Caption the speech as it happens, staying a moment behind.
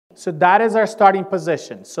So that is our starting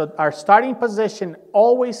position. So our starting position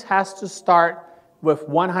always has to start with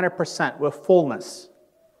 100%, with fullness.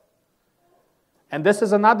 And this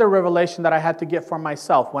is another revelation that I had to get for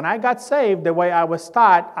myself. When I got saved, the way I was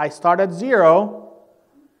taught, I start at 0,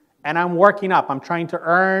 and I'm working up. I'm trying to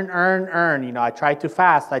earn. You know, I try to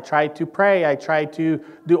fast. I try to pray. I try to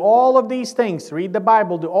do all of these things, read the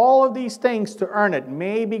Bible, do all of these things to earn it.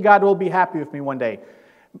 Maybe God will be happy with me one day.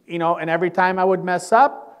 You know, and every time I would mess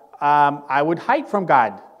up, I would hide from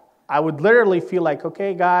God. I would literally feel like,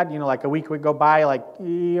 okay, God, you know, like a week would go by, like,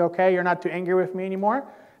 okay, you're not too angry with me anymore.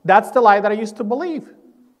 That's the lie that I used to believe.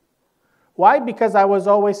 Why? Because I was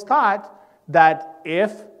always taught that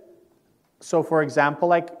so for example,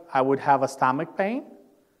 like I would have a stomach pain,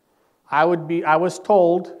 I was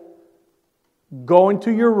told, go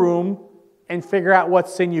into your room and figure out what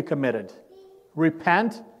sin you committed.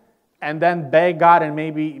 Repent, and then beg God, and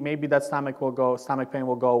maybe that stomach pain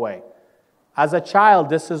will go away. As a child,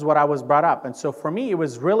 this is what I was brought up. And so for me, it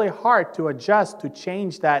was really hard to adjust, to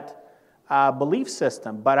change that belief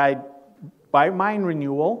system. But by mind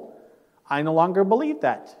renewal, I no longer believe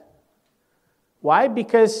that. Why?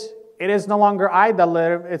 Because it is no longer I that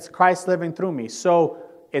live, it's Christ living through me. So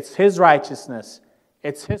it's His righteousness,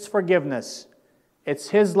 it's His forgiveness, it's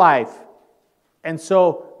His life. And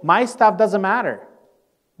so my stuff doesn't matter.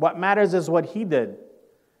 What matters is what He did.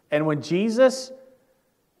 And when Jesus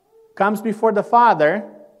comes before the Father,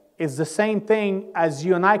 it's the same thing as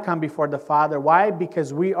you and I come before the Father. Why?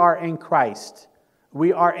 Because we are in Christ.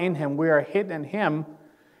 We are in Him. We are hid in Him.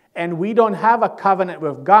 And we don't have a covenant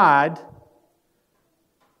with God.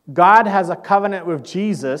 God has a covenant with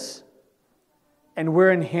Jesus, and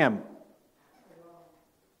we're in Him.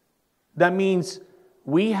 That means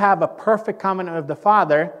we have a perfect covenant with the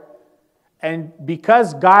Father, and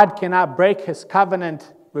because God cannot break His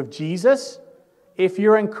covenant with Jesus, if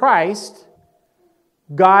you're in Christ,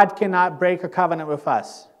 God cannot break a covenant with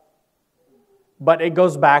us. But it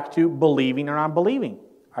goes back to believing or unbelieving.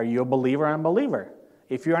 Are you a believer or unbeliever?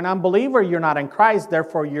 If you're an unbeliever, you're not in Christ,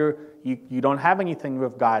 therefore you don't have anything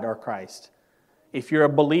with God or Christ. If you're a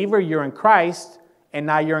believer, you're in Christ, and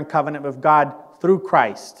now you're in covenant with God through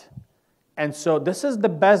Christ. And so this is the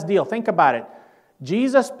best deal. Think about it.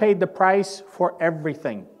 Jesus paid the price for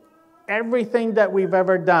everything. Everything that we've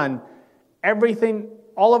ever done, everything,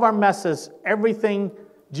 all of our messes, everything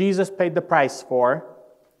Jesus paid the price for.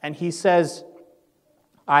 And He says,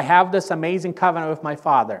 I have this amazing covenant with my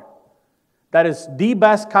Father. That is the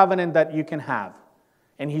best covenant that you can have.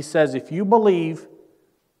 And He says, if you believe,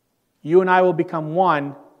 you and I will become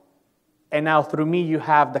one, and now through me you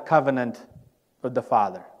have the covenant with the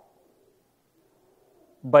Father.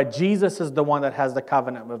 But Jesus is the one that has the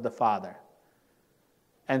covenant with the Father.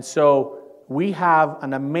 And so we have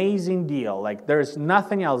an amazing deal. Like there's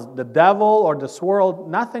nothing else. The devil or this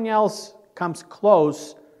world, nothing else comes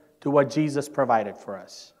close to what Jesus provided for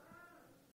us.